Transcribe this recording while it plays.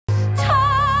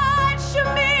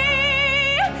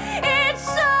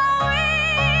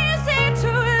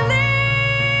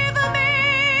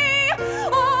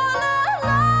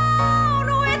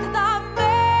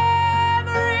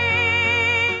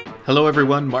Hello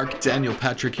everyone, Marc Daniel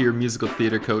Patrick here, musical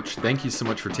theater coach. Thank you so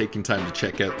much for taking time to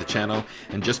check out the channel.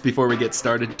 And just before we get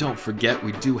started, don't forget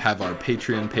we do have our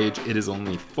Patreon page. It is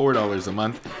only $4 a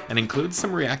month and includes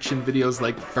some reaction videos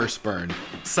like First Burn,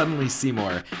 Suddenly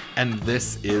Seymour, and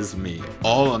This Is Me.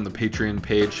 All on the Patreon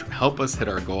page. Help us hit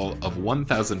our goal of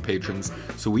 1,000 patrons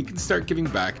so we can start giving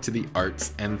back to the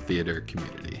arts and theater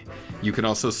community. You can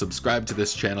also subscribe to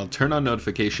this channel, turn on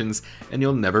notifications, and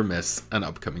you'll never miss an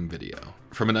upcoming video.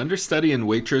 From an understudy and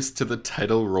waitress to the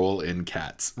title role in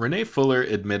Cats, Rene Fuller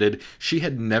admitted she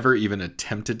had never even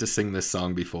attempted to sing this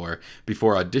song before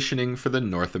auditioning for the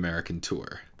North American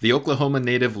tour. The Oklahoma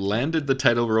native landed the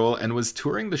title role and was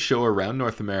touring the show around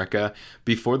North America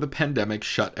before the pandemic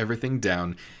shut everything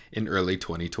down in early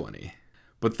 2020.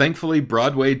 But thankfully,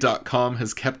 Broadway.com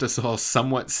has kept us all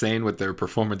somewhat sane with their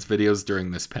performance videos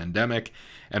during this pandemic,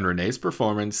 and Rene's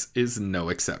performance is no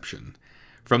exception.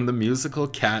 From the musical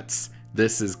Cats,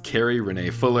 this is Keri Rene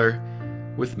Fuller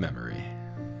with Memory.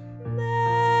 Memory,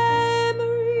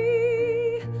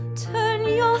 turn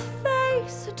your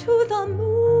face to the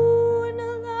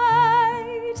moonlight.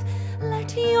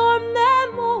 Let your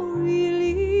memory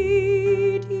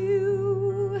lead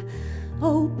you.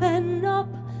 Open up,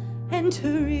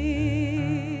 enter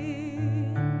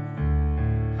in.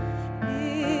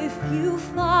 If you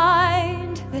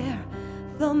find there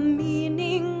the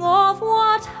meaning of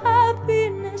what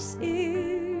happiness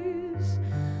is,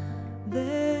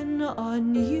 then a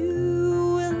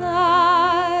new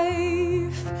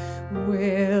life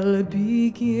will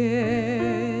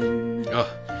begin. Oh,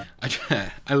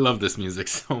 I love this music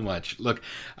so much. Look,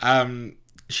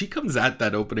 she comes at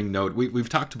that opening note. We've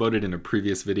talked about it in a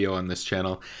previous video on this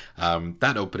channel.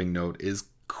 That opening note is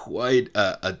quite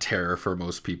a terror for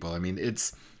most people. I mean,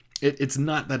 it's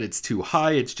not that it's too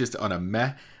high, it's just on a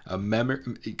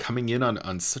coming in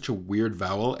on such a weird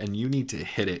vowel, and you need to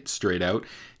hit it straight out.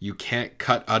 You can't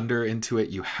cut under into it.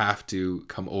 You have to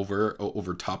come over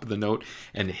top of the note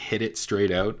and hit it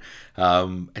straight out.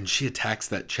 And she attacks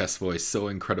that chest voice so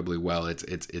incredibly well.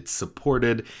 It's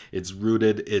supported, it's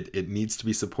rooted, it needs to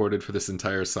be supported for this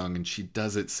entire song, and she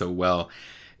does it so well.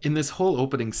 In this whole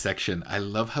opening section, I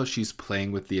love how she's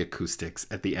playing with the acoustics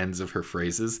at the ends of her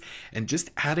phrases and just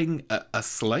adding a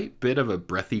slight bit of a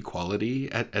breathy quality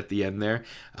at the end there,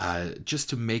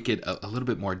 just to make it a little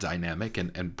bit more dynamic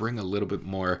and bring a little bit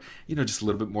more, just a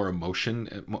little bit more emotion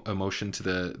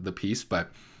to the piece. But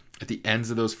at the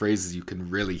ends of those phrases, you can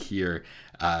really hear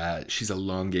she's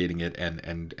elongating it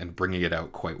and bringing it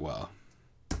out quite well.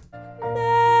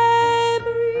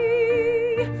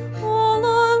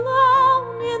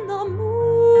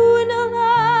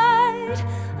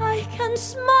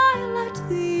 Smile at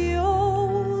the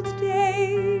old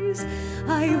days.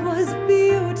 I was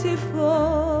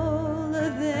beautiful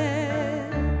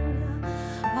then.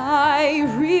 I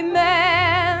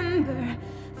remember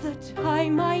the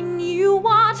time I knew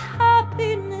what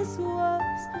happiness was.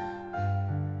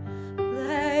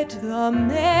 Let the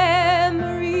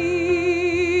memory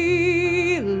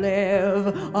live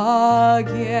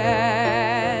again.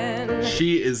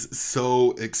 She is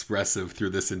so expressive through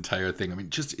this entire thing. I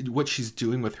mean, just what she's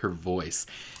doing with her voice.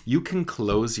 You can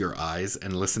close your eyes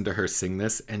and listen to her sing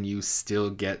this, and you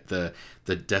still get the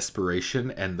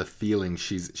desperation and the feeling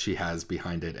she has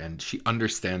behind it, and she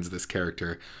understands this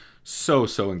character so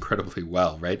incredibly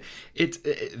well, right?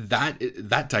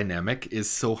 That dynamic is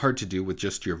so hard to do with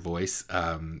just your voice,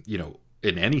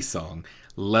 in any song,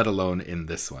 let alone in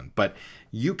this one. But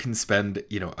you can spend,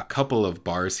 a couple of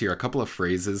bars here, a couple of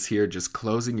phrases here, just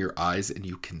closing your eyes, and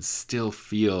you can still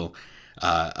feel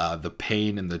the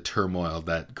pain and the turmoil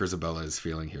that Grisabella is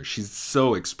feeling here. She's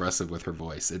so expressive with her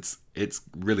voice. It's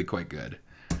really quite good.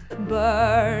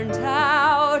 Burnt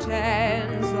out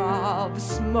ends of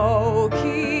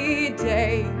smoky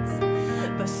days,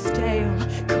 the stale,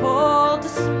 cold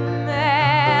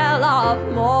smell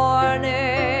of morning,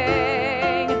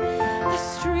 the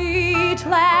street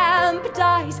lamp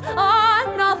dies,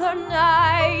 another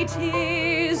night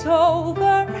is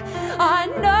over,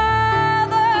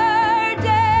 another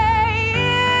day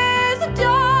is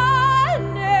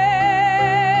dawning.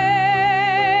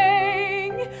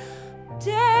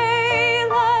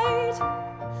 Daylight,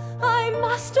 I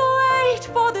must wait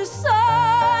for the sunrise.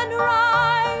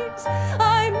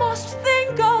 I must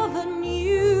think of a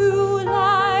new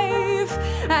life,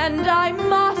 and I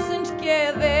mustn't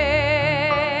give in.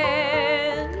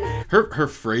 Her her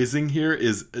phrasing here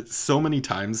is so many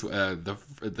times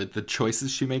the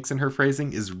choices she makes in her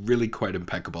phrasing is really quite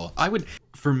impeccable.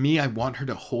 For me, I want her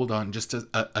to hold on just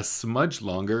a smudge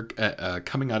longer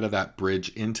coming out of that bridge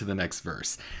into the next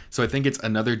verse. So I think it's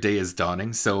another day is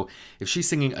dawning. So if she's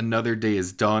singing another day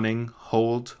is dawning,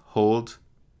 hold,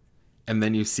 and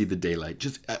then you see the daylight,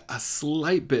 just a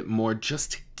slight bit more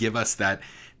just to give us that,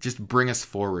 just bring us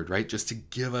forward, right? Just to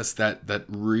give us that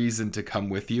reason to come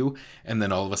with you. And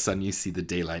then all of a sudden you see the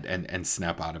daylight and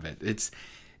snap out of it. It's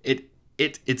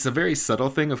a very subtle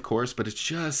thing, of course, but it's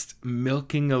just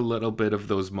milking a little bit of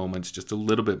those moments just a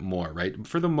little bit more, right?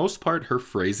 For the most part, her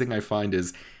phrasing, I find,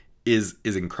 is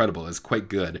incredible, is quite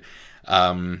good.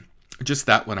 Just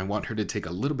that one, I want her to take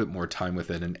a little bit more time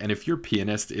with it. And if your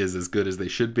pianist is as good as they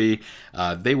should be,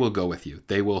 they will go with you.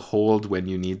 They will hold when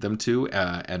you need them to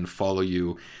and follow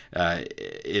you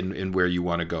in where you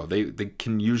want to go. They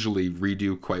can usually read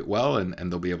you quite well, and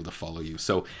they'll be able to follow you.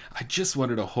 So I just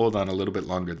wanted to hold on a little bit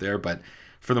longer there, but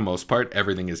for the most part,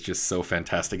 everything is just so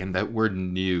fantastic. And that word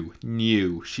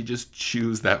new, she just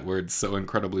chews that word so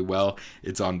incredibly well.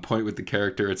 It's on point with the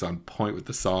character, it's on point with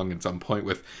the song, it's on point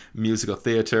with musical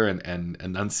theater and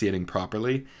enunciating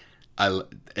properly.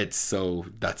 That's so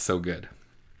good.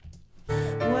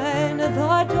 When the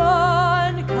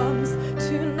dawn comes,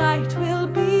 tonight will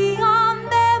be a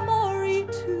memory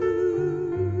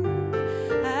too,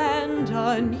 and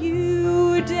a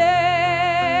new day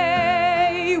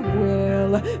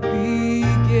will begin.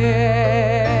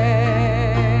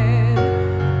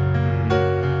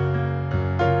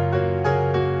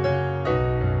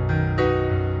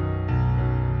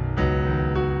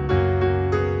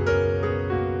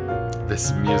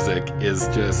 This music is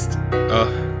just,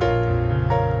 oh,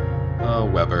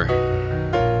 Weber.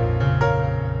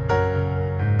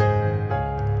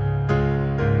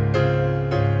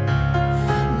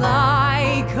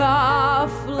 Like a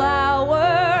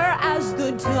flower as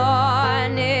the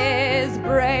dawn is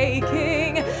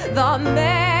breaking, the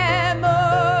memory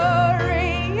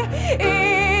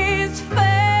is fading.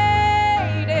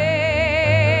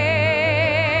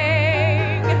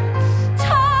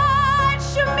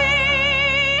 Touch me,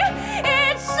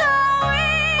 it's so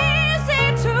easy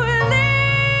to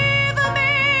leave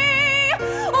me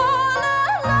all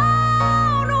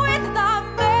alone with the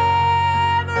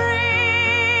memory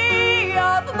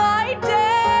of my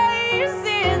days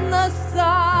in the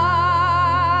sun.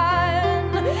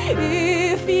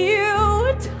 If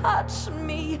you touch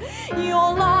me,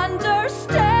 you'll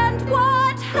understand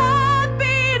what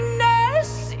happiness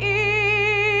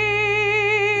is.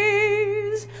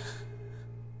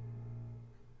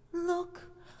 Look,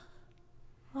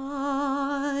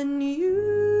 a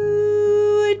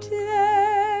new day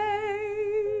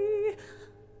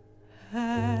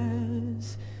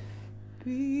has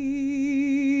begun.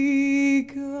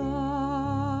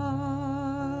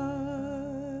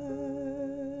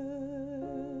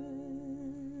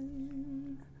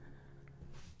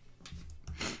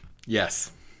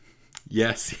 Yes.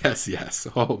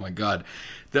 Oh my God.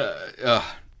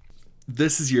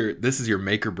 This is your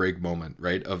make or break moment,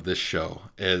 right, of this show.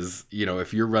 Is,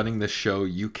 if you're running this show,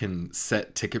 you can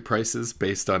set ticket prices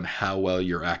based on how well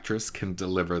your actress can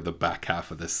deliver the back half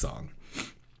of this song.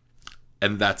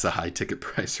 And that's a high ticket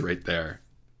price right there,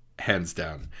 hands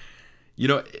down.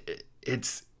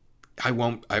 I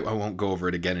won't go over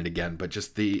it again and again, but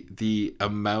just the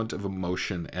amount of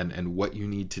emotion and what you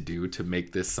need to do to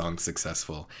make this song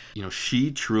successful.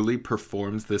 She truly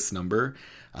performs this number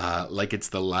like it's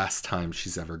the last time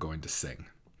she's ever going to sing.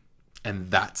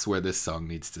 And that's where this song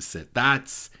needs to sit.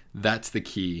 That's the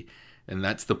key. And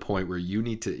that's the point where you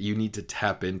need to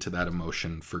tap into that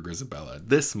emotion for Grizabella.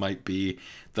 This might be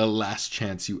the last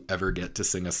chance you ever get to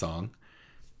sing a song.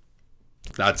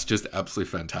 That's just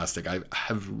absolutely fantastic. I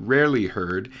have rarely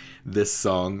heard this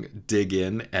song dig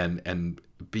in and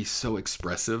be so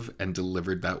expressive and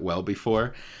delivered that well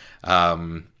before.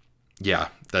 Yeah,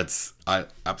 I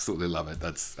absolutely love it.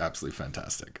 That's absolutely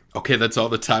fantastic. Okay, that's all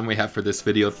the time we have for this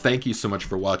video. Thank you so much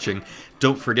for watching.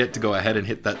 Don't forget to go ahead and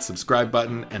hit that subscribe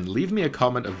button and leave me a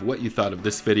comment of what you thought of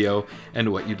this video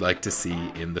and what you'd like to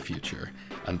see in the future.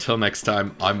 Until next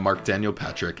time, I'm Marc Daniel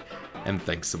Patrick, and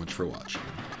thanks so much for watching.